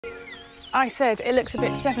I said it looks a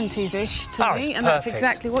bit 70s-ish to me, and perfect. that's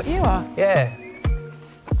exactly what you are. Yeah.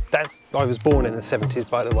 I was born in the 70s,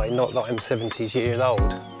 by the way, not that I'm 70 years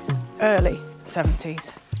old. Early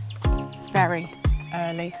 70s. Very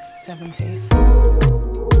early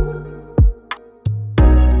 70s.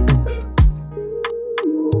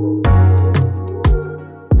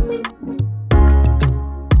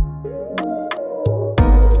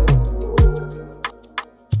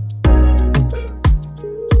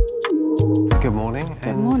 Good morning.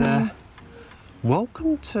 Good morning.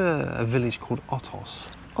 Welcome to a village called Otos.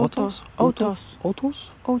 Otos. Otos? Otos?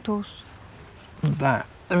 Otos.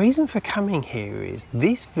 The reason for coming here is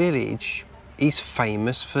this village is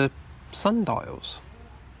famous for sundials.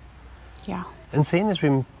 Yeah. And seeing as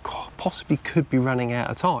we possibly could be running out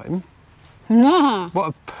of time, Nah. what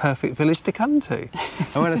a perfect village to come to.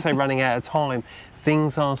 And when I say running out of time,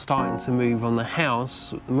 things are starting to move on the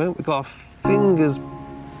house. At the moment we've got our fingers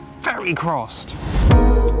very crossed.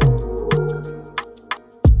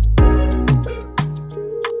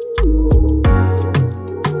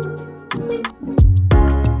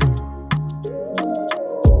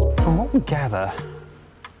 From what we gather,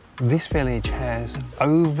 this village has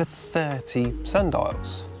over 30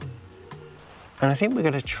 sundials. And I think we're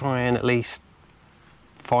going to try and at least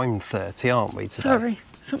find 30, aren't we, today? Sorry,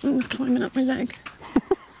 something was climbing up my leg.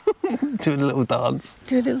 Do a little dance.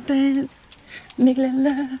 Do a little dance, make a little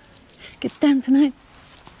love, get down tonight.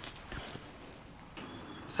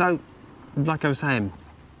 So, like I was saying,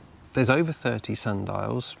 there's over 30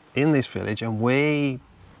 sundials in this village, and we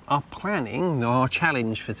are planning, our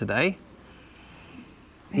challenge for today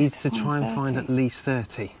is to try and find at least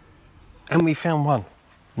 30. And we found one.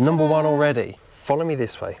 Number one already. Follow me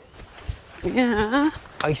this way. Yeah.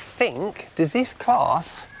 I think, does this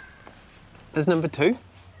class as number 2?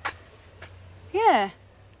 Yeah.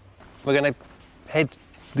 We're going to head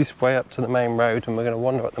this way up to the main road, and we're going to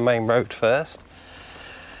wander up the main road first.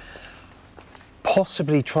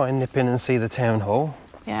 Possibly try and nip in and see the town hall.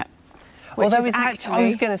 Yeah. Although I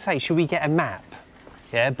was going to say, should we get a map?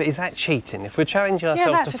 Yeah, but is that cheating? If we're challenging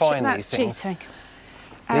ourselves to find these things. Cheating.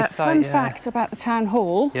 Fun fact about the town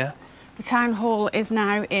hall. Yeah. The town hall is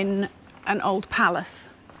now in an old palace.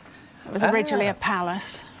 It was originally a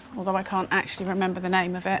palace, although I can't actually remember the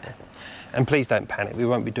name of it. And please don't panic, we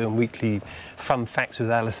won't be doing weekly fun facts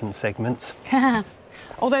with Alison segments.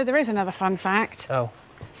 Although there is another fun fact. Oh.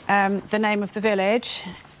 The name of the village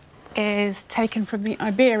is taken from the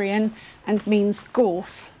Iberian and means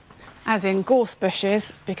gorse, as in gorse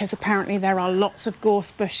bushes, because apparently there are lots of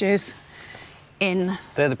gorse bushes in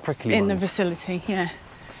They're the prickly ones. the vicinity, yeah.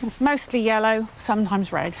 Mostly yellow,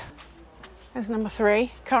 sometimes red. There's number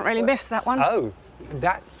 3. Can't really miss that one. Oh,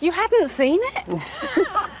 that's... You hadn't seen it?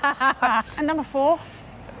 And number 4.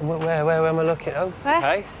 Where am I looking? Oh, There.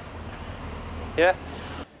 okay. Yeah.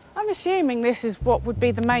 I'm assuming this is what would be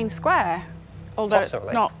the main square, although Possibly.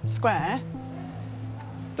 it's not square.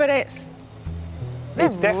 But it's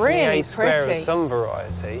Definitely really a square pretty. of some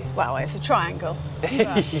variety. Well, it's a triangle. But,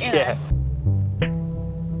 Yeah.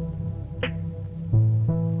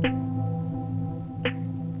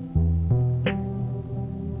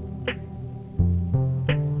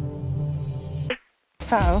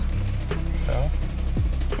 So,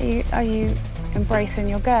 are you embracing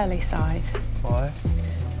your girly side? Why?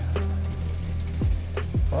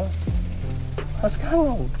 What? What's going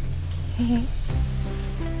on?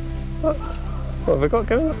 What have I got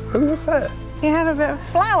going on? Who was that? You had a bit of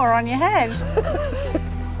flour on your head.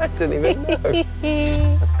 I didn't even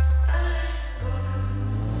know.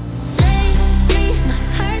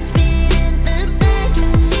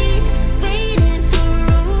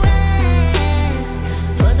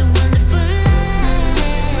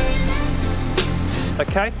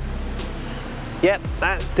 Okay. Yep,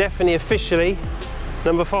 that's definitely officially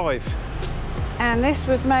number 5. And this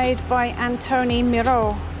was made by Antoni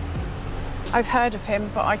Miró. I've heard of him,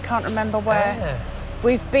 but I can't remember where.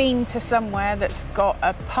 We've been to somewhere that's got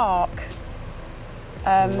a park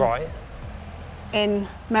right. in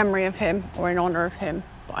memory of him or in honour of him,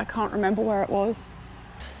 but I can't remember where it was.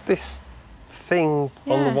 This thing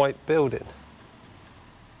on the white building.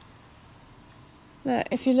 Look,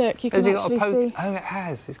 if you look, you can Has it actually got a poke? see. Oh, it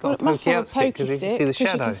has. It's got Well, a it must pokey have out stick because you can see the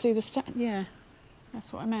shadow. You can see the yeah,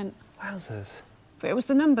 that's what I meant. Wowzers. But it was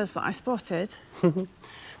the numbers that I spotted.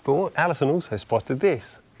 But what Alison also spotted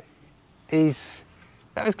this is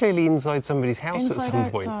that was clearly inside somebody's house Inside, at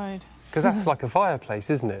some point. outside. Because that's like a fireplace,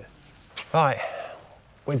 isn't it? Right,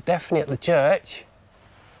 we're definitely at the church.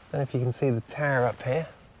 Don't know if you can see the tower up here.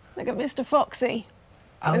 Look at Mr. Foxy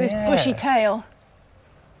Oh, with his bushy tail.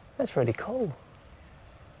 That's really cool.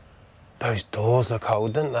 Those doors look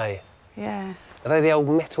old, don't they? Yeah. Are they the old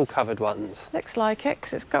metal covered ones? Looks like it,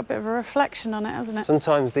 'cause it's got a bit of a reflection on it, hasn't it?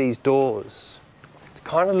 Sometimes these doors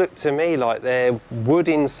kind of look to me like they're wood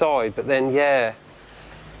inside, but then, yeah,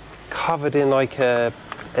 covered in like a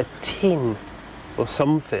tin or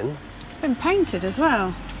something. It's been painted as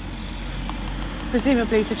well,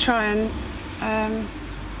 presumably to try and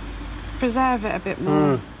preserve it a bit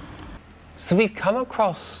more. So we've come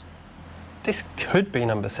across, this could be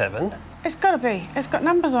number 7. It's got to be. It's got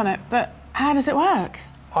numbers on it, but how does it work?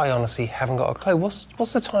 I honestly haven't got a clue.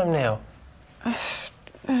 What's the time now?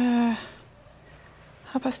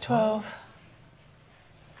 12:30.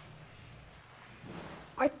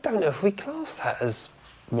 I don't know if we class that as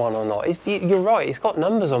 1 or not. You're right, it's got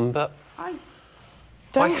numbers on, but I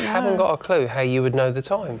haven't got a clue how you would know the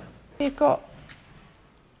time. You've got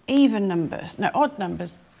even numbers, no, odd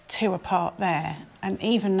numbers 2 apart there, and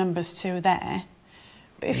even numbers 2 there.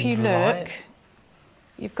 But if you look,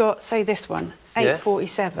 you've got, say, this one,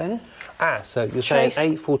 8:47. Ah, so you're saying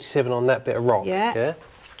 8:47 on that bit of rock, yeah?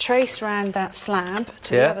 Trace round that slab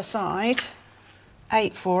to the other side,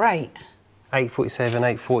 8:48. 8:47,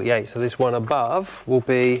 8:48. So this one above will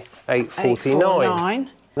be 8:49.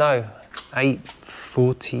 No,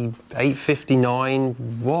 8:40, 8:59.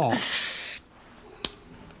 What?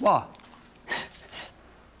 What?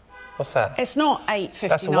 What's that? It's not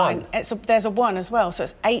 8:59. That's a 1. There's a 1 as well, so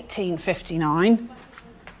it's 18:59.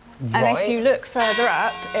 Right. And if you look further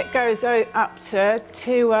up, it goes up to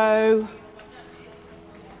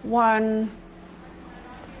 2014,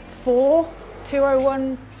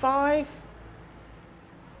 2015.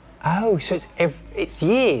 Oh, so it's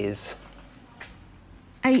years.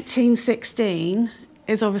 1816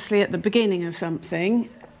 is obviously at the beginning of something,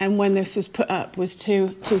 and when this was put up was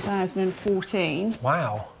 2014.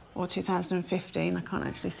 Wow. Or 2015. I can't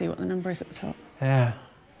actually see what the number is at the top. Yeah.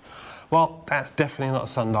 Well, that's definitely not a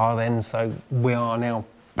sundial then, so we are now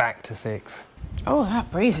back to 6. Oh,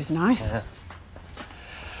 that breeze is nice. Yeah.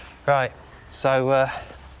 Right, so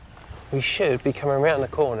we should be coming around the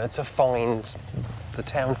corner to find the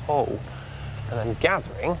town hall, and I'm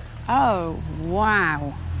gathering. Oh,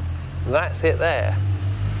 wow. That's it there.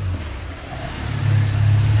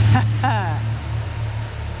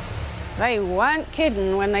 They weren't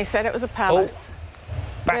kidding when they said it was a palace. Oh,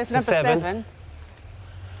 back There's to number 7.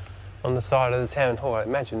 On the side of the town hall. I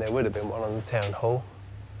imagine there would have been one on the town hall.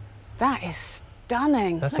 That is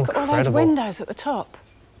stunning. That's Look incredible. at all those windows at the top.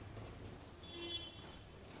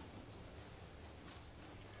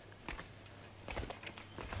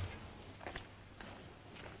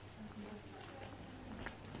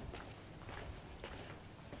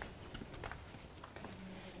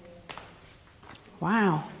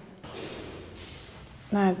 Wow.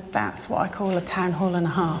 No, that's what I call a town hall and a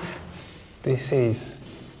half. This is...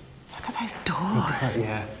 Look at those doors.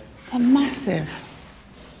 Yeah. They're massive.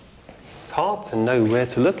 It's hard to know where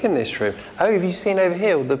to look in this room. Oh, have you seen over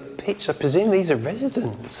here the pitch? I presume these are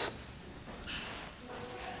residents.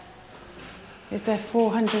 Is there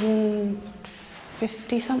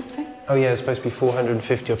 450 something? Oh yeah, there's supposed to be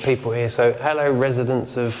 450 people here. So hello,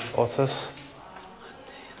 residents of Otos.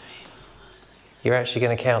 You're actually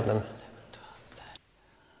going to count them. 1,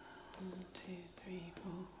 2, 3,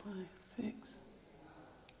 4, 5, 6,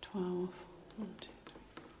 12. 1, 2, 3.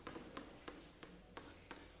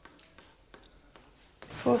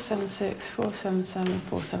 476, 477,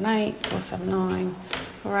 478, 479,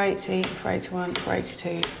 480, 481,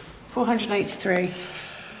 482, 483.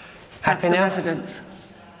 That's the residents.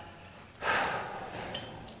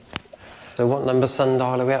 So what number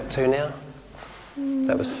sundial are we up to now?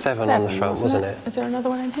 That was 7 on the front, wasn't it? Is there another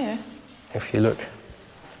one in here? If you look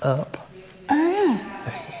up. Oh, yeah.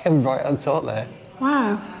 Right on top there.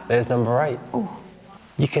 Wow. There's number 8. Oh.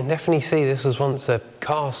 You can definitely see this was once a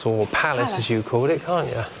castle or palace, as you called it, can't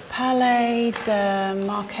you? Palais de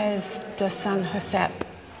Marqués de San Josep.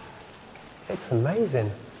 It's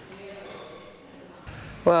amazing.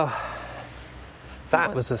 Well,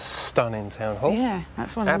 that was a stunning town hall. Yeah,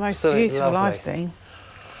 that's one of the most Absolutely beautiful lovely. I've seen.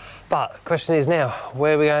 But the question is now,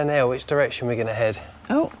 where are we going now? Which direction are we going to head?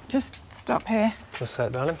 Oh, just stop here. What's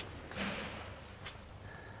that, darling?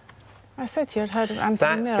 I said to you I'd heard of Anthony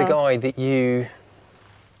That's Mill. the guy that you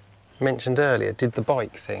mentioned earlier, did the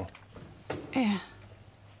bike thing. Yeah.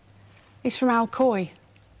 He's from Alcoy.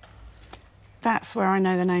 That's where I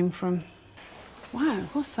know the name from. Wow,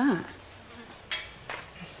 what's that?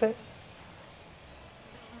 What's it?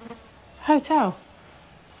 Hotel.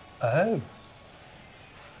 Oh.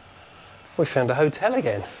 We found a hotel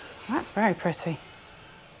again. That's very pretty.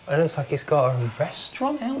 It looks like it's got a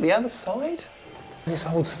restaurant out the other side. This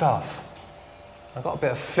old stuff. I've got a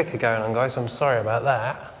bit of flicker going on, guys. I'm sorry about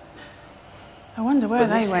that. I wonder where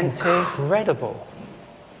they went to. Incredible.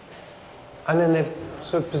 And then they've,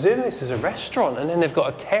 so I presume this is a restaurant, and then they've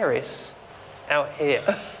got a terrace out here.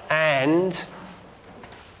 And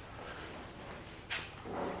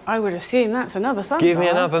I would assume that's another sundial. give me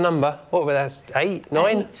another number. What were that? 8,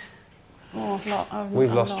 9? 8. Oh,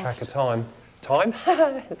 We've lost track of time. Time?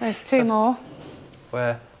 There's 2 more.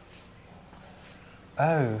 Where?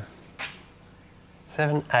 Oh.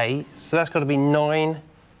 7, 8. So that's got to be 9,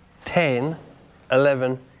 10,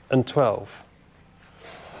 11 and 12.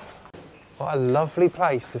 What a lovely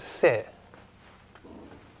place to sit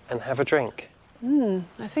and have a drink.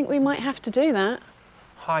 I think we might have to do that.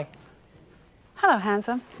 Hi. Hello,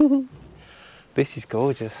 handsome. This is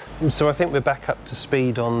gorgeous. So I think we're back up to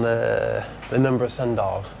speed on the number of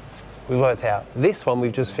sundials. We've worked out. This one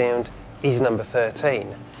we've just found is number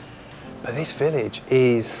 13. But this village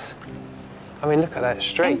is, I mean, look at that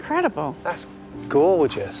street. Incredible. That's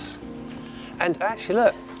gorgeous. And actually,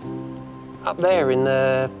 look, up there in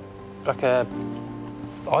the, like a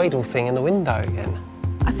idol thing in the window again.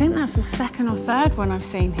 I think that's the 2nd or 3rd one I've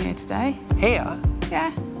seen here today. Here?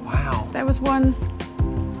 Yeah. Wow. There was one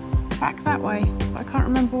back that way. I can't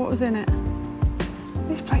remember what was in it.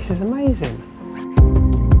 This place is amazing.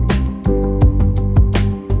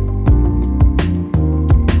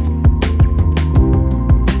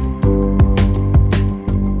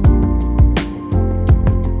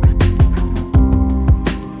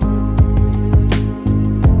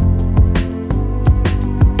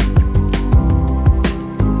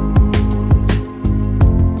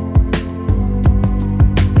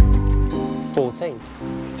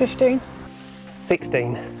 15.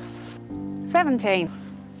 16. 17.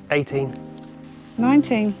 18.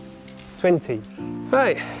 19. 20.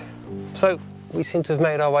 Right, so we seem to have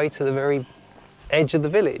made our way to the very edge of the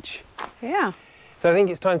village. Yeah. So I think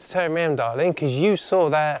it's time to turn around, darling, because you saw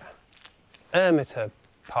that Ermita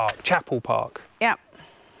Park, Chapel Park. Yeah.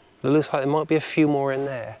 It looks like there might be a few more in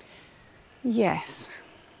there. Yes.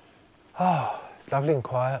 Oh, it's lovely and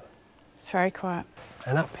quiet. It's very quiet.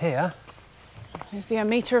 And up here, There's the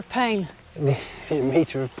meter of pain. the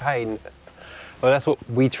meter of pain. Well, that's what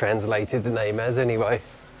we translated the name as anyway.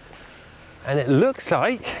 And it looks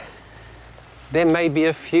like there may be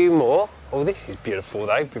a few more. Oh, this is beautiful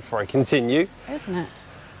though, before I continue. Isn't it?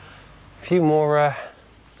 A few more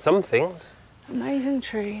somethings. Amazing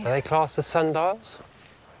trees. Are they classed as sundials?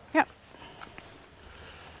 Yep.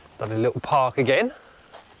 Lovely little park again.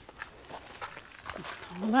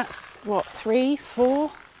 Well, that's what, 3,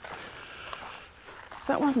 4? Is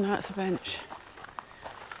that one? No, that's a bench.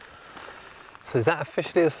 So is that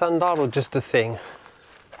officially a sundial or just a thing?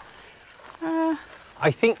 Uh, I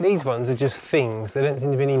think these ones are just things. There don't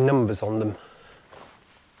seem to be any numbers on them.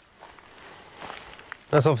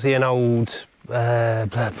 That's obviously an old, blah,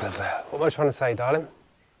 blah, blah. What am I trying to say, darling?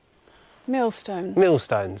 millstone.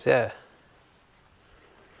 Millstones, yeah.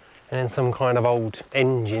 And then some kind of old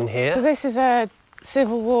engine here. So this is a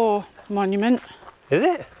Civil War monument. Is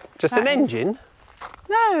it? Just an That is. engine?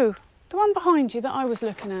 No, the one behind you that I was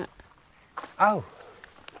looking at. Oh,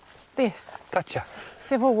 This. gotcha.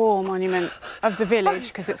 Civil War monument of the village,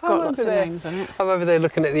 because it's got lots of names on it. I'm over there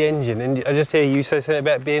looking at the engine and I just hear you say something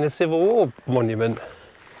about being a Civil War monument.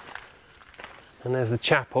 And there's the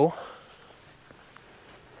chapel.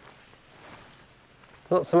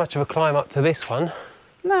 Not so much of a climb up to this one.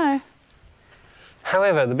 No.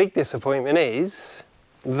 However, the big disappointment is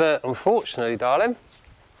that, unfortunately, darling,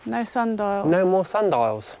 No sundials. no more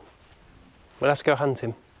sundials. We'll have to go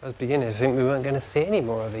hunting. As beginners, I think we weren't going to see any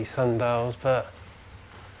more of these sundials, but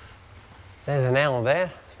there's an owl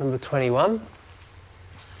there. It's number 21.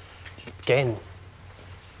 Again.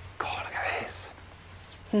 God, look at this.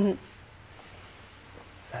 It's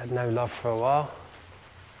had no love for a while.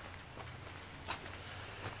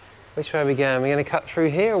 Which way are we going? Are we going to cut through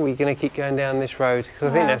here, or are we going to keep going down this road?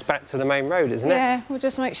 Because I think that's back to the main road, isn't it? Yeah, we'll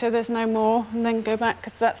just make sure there's no more and then go back,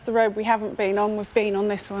 because that's the road we haven't been on. We've been on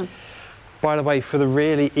this one. By the way, for the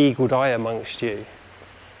really eagle eye amongst you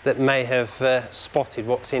that may have spotted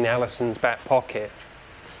what's in Alison's back pocket,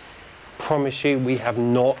 promise you we have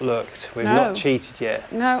not looked. We've not cheated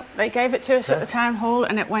yet. No, they gave it to us at the town hall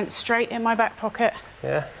and it went straight in my back pocket.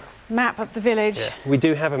 Yeah. Map of the village. Yeah. We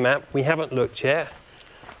do have a map. We haven't looked yet.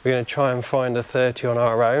 We're going to try and find a 30 on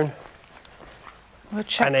our own. We'll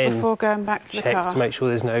check before going back to the car. Check to make sure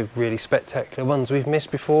there's no really spectacular ones we've missed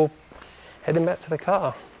before heading back to the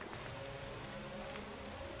car.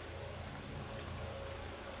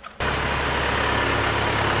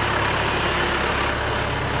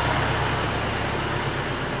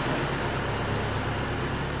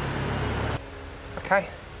 Okay,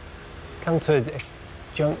 come to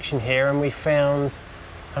junction here and we found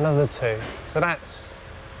another 2. So that's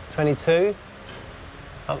 22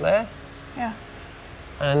 up there. Yeah.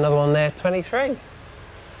 And another one there, 23.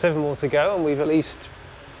 7 more to go, and we've at least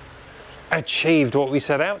achieved what we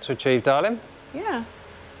set out to achieve, darling. Yeah.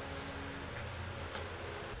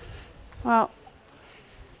 Well,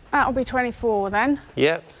 that'll be 24 then.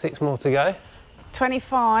 Yep, 6 more to go.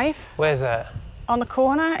 25. Where's that? On the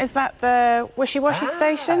corner. Is that the wishy-washy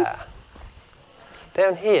station?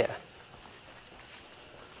 Down here.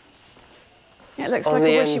 It looks On like the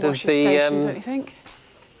a end of wishy-washy the, station, don't you think?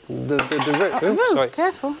 The roof. Oh, Sorry.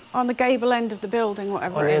 careful. On the gable end of the building,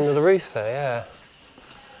 whatever On it the end is. of the roof there, yeah.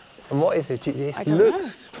 And what is it? This I don't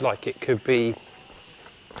looks know. like it could be...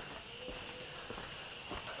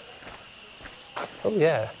 Oh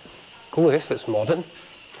yeah. Cool, this looks modern.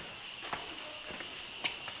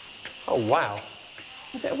 Oh wow.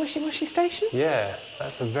 Is it a wishy-washy station? Yeah,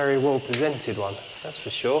 that's a very well presented one, that's for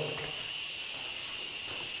sure.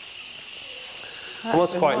 And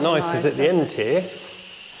what's quite nice is at the end here,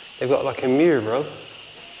 they've got like a mural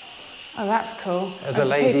Oh, that's cool. of the Of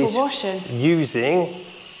ladies people washing. using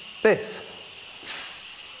this.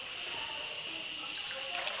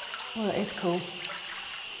 Well, it is cool.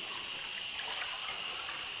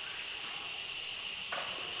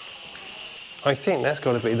 I think that's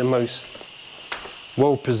got to be the most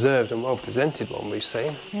well preserved and well presented one we've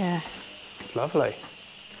seen. Yeah. It's lovely.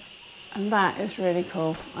 And that is really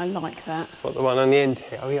cool. I like that. What, the one on the end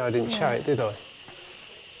here? Oh yeah, I didn't show it, did I?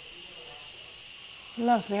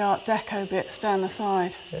 Love the Art Deco bits down the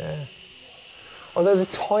side. Yeah. Although the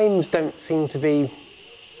times don't seem to be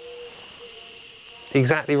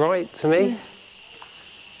exactly right to me.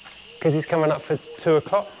 Because it's coming up for 2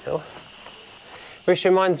 o'clock now. Which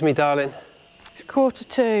reminds me, darling. It's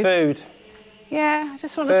 1:45. Food. Yeah, I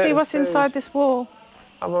just want to see what's inside this wall.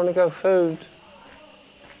 I want to go food.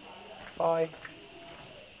 Bye.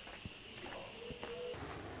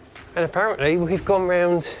 And apparently we've gone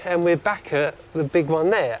round and we're back at the big one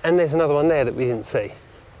there, and there's another one there that we didn't see.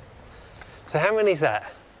 So how many is that?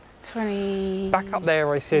 20. Back up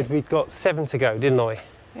there I said we'd got 7 to go, didn't I?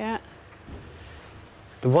 Yeah.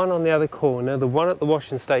 The one on the other corner, the one at the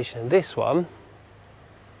washing station, and this one.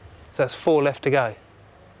 So that's 4 left to go.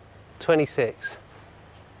 26.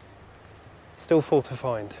 Still 4 to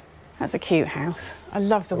find. That's a cute house. I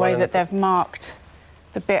love the way that they've marked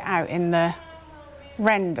the bit out in the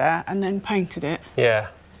render and then painted it. Yeah.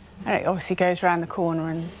 And it obviously goes around the corner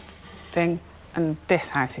and thing. And this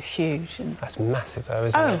house is huge. And That's massive though,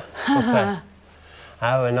 isn't it? What's that?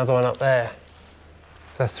 Oh, another one up there.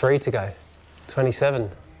 So that's 3 to go. 27.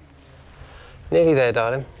 Nearly there,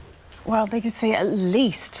 darling. well, they did say at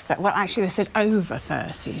least that. Well, actually, they said over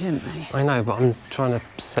 30, didn't they? I know, but I'm trying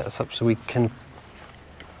to set us up so we can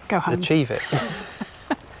Go home. achieve it.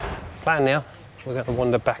 Plan now. We're going to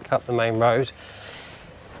wander back up the main road.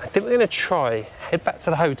 I think we're going to try head back to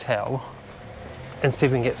the hotel and see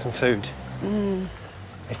if we can get some food.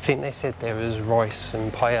 I think they said there was rice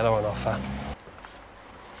and paella on offer.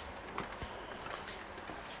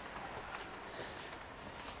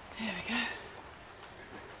 Here we go.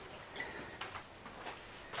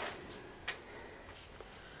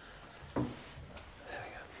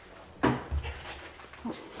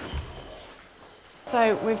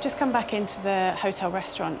 So we've just come back into the hotel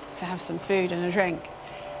restaurant to have some food and a drink,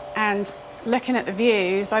 and looking at the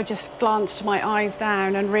views, I just glanced my eyes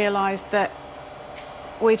down and realised that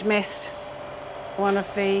we'd missed one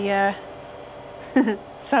of the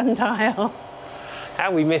sundials.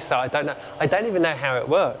 How we missed that, I don't know. I don't even know how it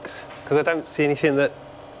works because I don't see anything that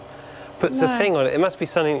puts a thing on it. It must be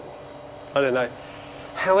something, I don't know.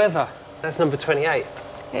 However, that's number 28.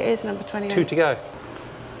 It is number 28. 2 to go.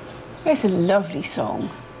 It's a lovely song.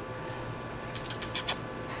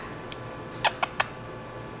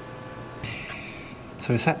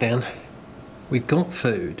 So we sat down, we've got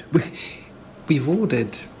food. We've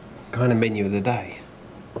ordered kind of menu of the day,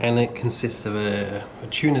 and it consists of a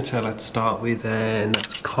tuna teller to start with, and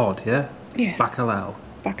that's cod, yeah? Yes. Bacalao.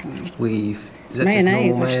 Bacalao. Is that Mayonnaise,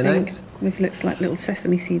 just normal I mayonnaise? think. With looks like little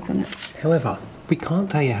sesame seeds on it. However, we can't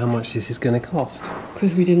tell you how much this is going to cost.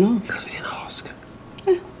 Because we didn't ask. Because we didn't ask.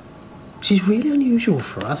 Which is really unusual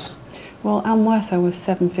for us. Well, El Muerto was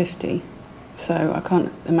 $7.50, so I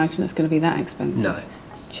can't imagine it's going to be that expensive. No.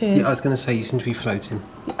 Cheers. Yeah, I was going to say you seem to be floating.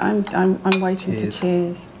 I'm waiting to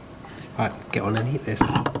cheers. Right, get on and eat this.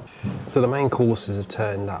 So the main courses have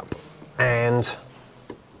turned up, and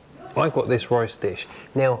I've got this rice dish.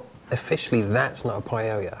 Now, officially, that's not a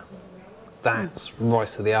paella. That's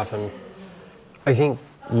rice to the oven. I think,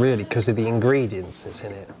 really, because of the ingredients that's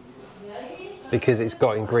in it. because it's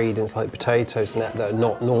got ingredients like potatoes and that are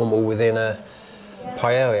not normal within a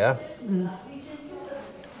paella.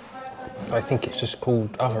 I think it's just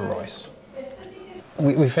called oven rice.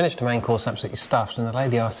 We finished the main course absolutely stuffed, and the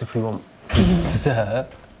lady asked if we want dessert.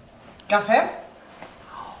 Café?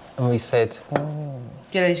 And we said,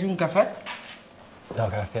 ¿Queréis un café? no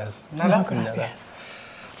gracias. Nada? No gracias.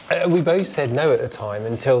 We both said no at the time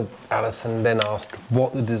until Alison then asked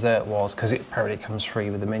what the dessert was, because it apparently comes free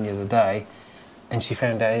with the menu of the day, and she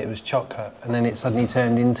found out it was chocolate, and then it suddenly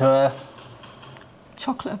turned into a...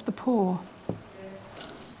 Chocolate of the poor.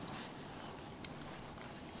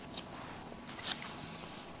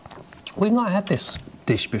 We've not had this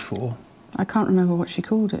dish before. I can't remember what she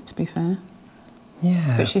called it, to be fair.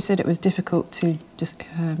 Yeah. But she said it was difficult to just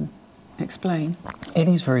explain. It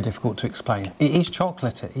is very difficult to explain. It is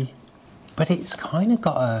chocolatey, but it's kind of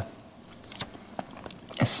got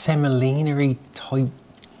a semolina-y type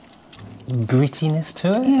grittiness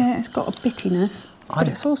to it. Yeah, it's got a bittiness, but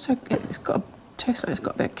it's also, it's got a taste like it's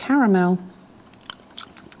got a bit of caramel.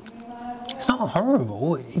 It's not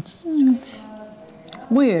horrible, it's...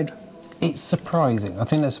 Weird. It's surprising. I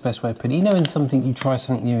think that's the best way to put it. You know, in something, you try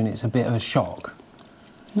something new and it's a bit of a shock.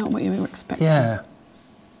 Not what you were expecting. Yeah.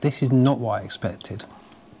 This is not what I expected.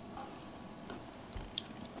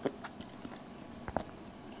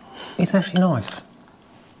 It's actually nice.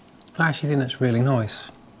 I actually think that's really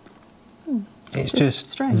nice. It's just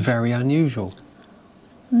strange. very unusual.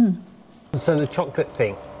 So the chocolate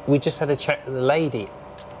thing, we just had a chat with the lady.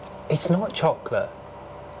 It's not chocolate.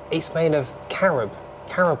 It's made of carob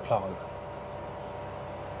plant.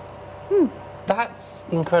 That's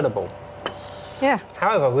incredible. Yeah.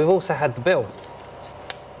 However, we've also had the bill.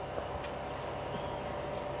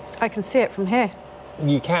 I can see it from here.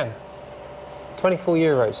 You can. 24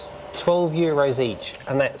 euros, 12 euros each,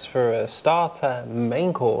 and that's for a starter,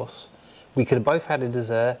 main course. We could have both had a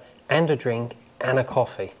dessert and a drink and a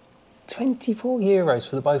coffee. 24 euros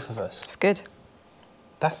for the both of us. It's good.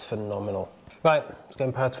 That's phenomenal. Right, let's go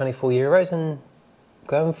and pay our 24 euros and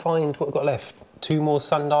go and find what we've got left. 2 more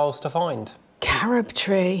sundials to find. Carob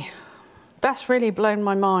tree. That's really blown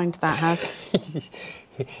my mind, that has.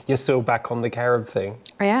 You're still back on the carob thing.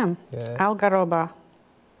 I am. Yeah. Algaroba.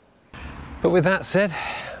 But with that said,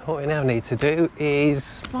 what we now need to do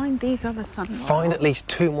is Find these other sundials. find at least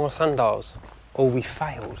 2 more sundials, or we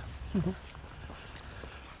failed.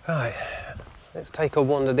 Right, let's take a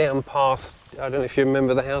wander down past, I don't know if you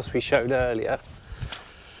remember the house we showed earlier.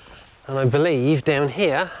 And I believe down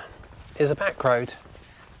here is a back road.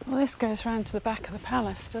 Well, this goes round to the back of the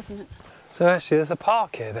palace, doesn't it? So actually there's a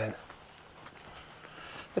park here then.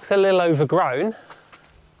 Looks a little overgrown.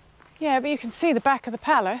 Yeah, but you can see the back of the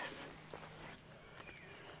palace.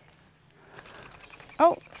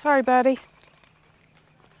 Oh, sorry, birdie.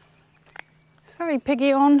 Sorry,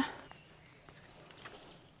 piggy on.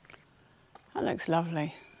 That looks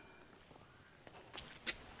lovely.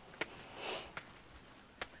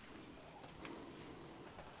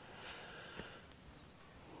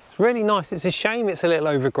 It's really nice. It's a shame it's a little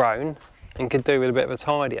overgrown and could do with a bit of a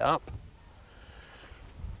tidy up.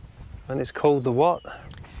 And it's called the what?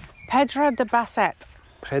 Pedra de Basset.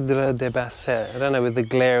 Pedra de Basset. I don't know with the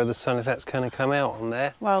glare of the sun if that's going to come out on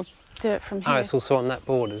there. Well, do it from here. Oh, it's also on that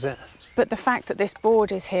board, is it? But the fact that this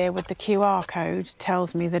board is here with the QR code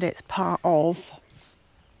tells me that it's part of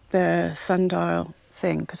the sundial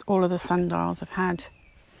thing, because all of the sundials have had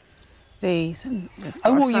these. And there's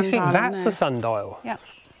got Oh, a well, you think sundial in that's there. a sundial? Yeah.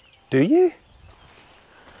 Do you?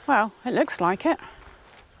 Well, it looks like it.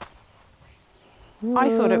 I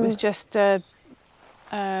thought it was just a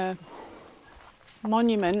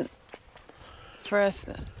monument for a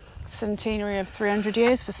centenary of 300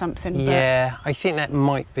 years for something. Yeah, I think that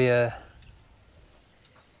might be a...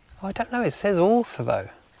 Oh, I don't know, it says author though.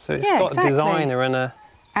 So it's Yeah, got exactly. a designer and a...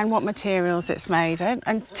 And what materials it's made in.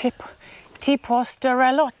 And tipos de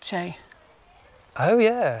reloche. Oh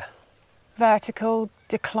yeah. Vertical,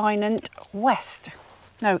 declinant, west.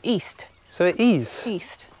 No, east. So it is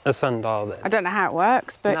East. a sundial then? I don't know how it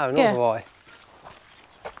works, but No, nor yeah. do I.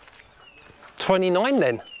 29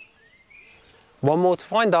 then. 1 more to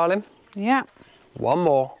find, darling. Yeah. 1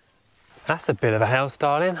 more. That's a bit of a house,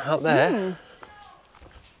 darling, up there.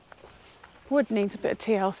 Wood needs a bit of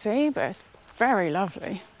TLC, but it's very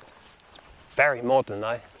lovely. Very modern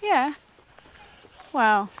though. Yeah.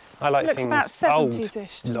 Well, I like looks things about old,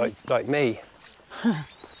 70s-ish to me. like me.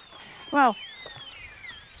 Well,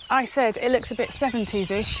 I said it looks a bit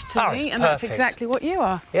 70s-ish to Oh, me, it's and that's perfect. exactly what you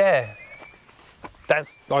are. Yeah.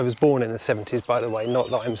 I was born in the 70s, by the way, not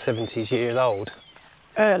that I'm 70 years old.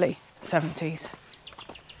 Early 70s.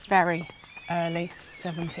 Very early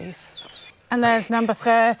 70s. And there's number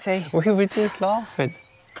 30. We were just laughing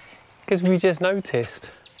because we just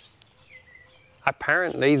noticed.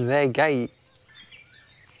 Apparently their gate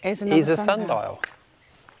Is a sundial.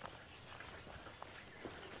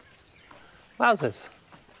 Wowzers.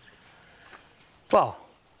 Well,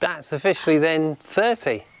 that's officially then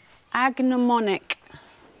 30. Agnomonic.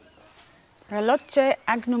 Reloce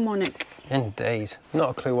agnomonic. Indeed. Not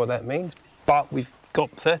a clue what that means, but we've got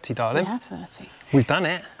 30, darling. We have 30. We've done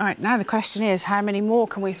it. All right, now the question is, how many more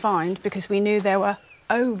can we find? Because we knew there were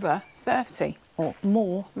over 30, or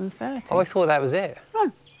more than 30. Oh, I thought that was it.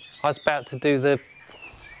 Oh. I was about to do the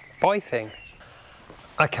buy thing.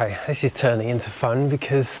 Okay, this is turning into fun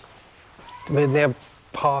because we're now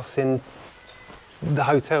passing the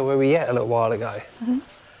hotel where we ate a little while ago.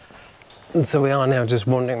 And so we are now just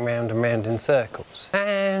wandering round and round in circles.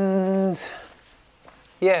 And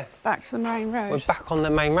yeah. Back to the main road. We're back on the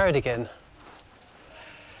main road again.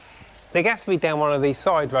 They has to be down one of these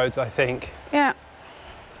side roads, I think. Yeah.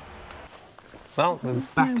 Well, we're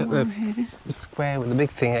back at the square with the big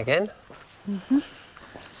thing again.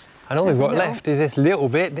 And all we've got left is this little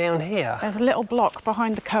bit down here. There's a little block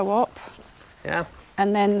behind the co-op. Yeah.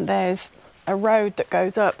 And then there's a road that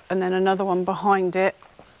goes up and then another one behind it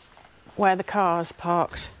where the car's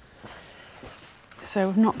parked. So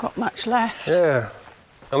we've not got much left. Yeah.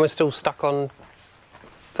 And we're still stuck on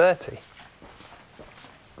 30.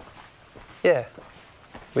 Yeah.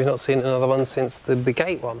 We've not seen another one since the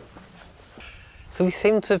gate one. So we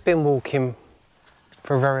seem to have been walking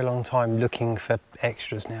for a very long time looking for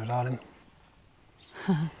extras now, darling.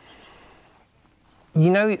 You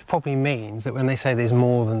know, it probably means that when they say there's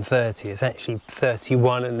more than 30, it's actually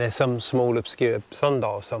 31 and there's some small obscure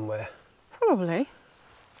sundial somewhere. Probably.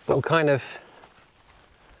 But we kind of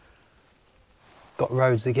got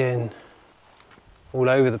roads again all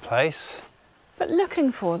over the place. But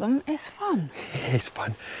looking for them is fun. It's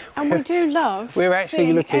fun. And we do love we're actually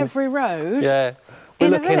seeing looking, every road. Yeah, we're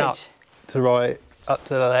in a looking up village. to right, up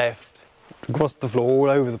to the left, across the floor, all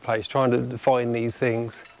over the place, trying to find these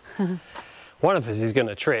things. One of us is going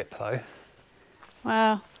to trip, though.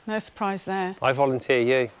 Well, no surprise there. I volunteer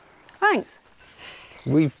you. Thanks.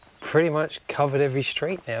 We've pretty much covered every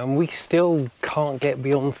street now, and we still can't get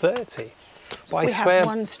beyond 30. But We I swear, have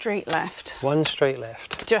one street left. one street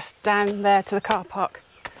left. Just down there to the car park.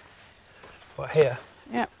 What, here?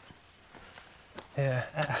 Yep.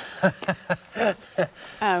 Yeah.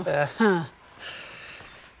 Oh.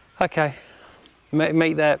 Okay.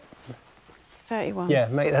 Make that. 31. Yeah,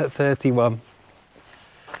 make that 31.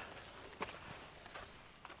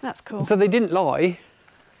 That's cool. So they didn't lie.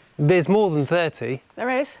 There's more than 30. There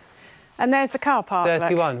is. And there's the car park.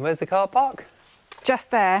 31. Look. Where's the car park?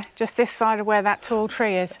 Just there, just this side of where that tall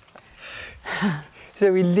tree is.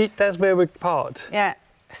 So that's where we're parked. Yeah.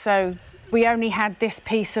 So we only had this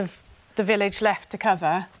piece of the village left to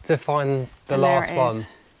cover. To find the And there last it is. one.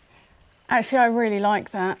 Actually, I really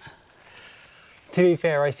like that. To be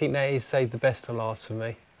fair, I think that is saved the best to last for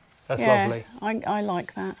me. That's lovely. I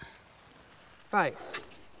like that. Right.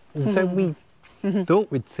 So we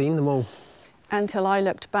thought we'd seen them all. Until I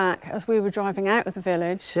looked back as we were driving out of the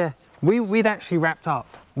village. Yeah. We'd actually wrapped up.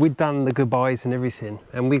 We'd done the goodbyes and everything.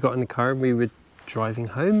 And we got in the car and we were driving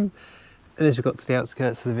home. And as we got to the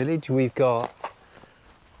outskirts of the village, we've got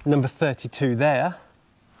number 32 there.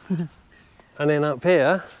 And then up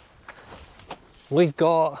here, we've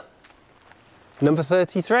got number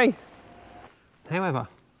 33. However,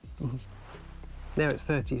 now it's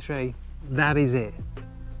 33. That is it.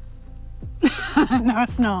 No,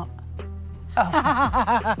 it's not.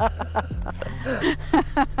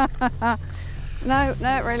 No,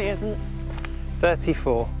 it really isn't.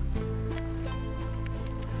 34.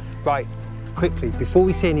 Right, quickly, before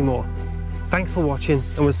we see any more, thanks for watching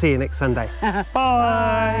and we'll see you next Sunday.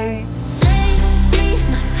 Bye.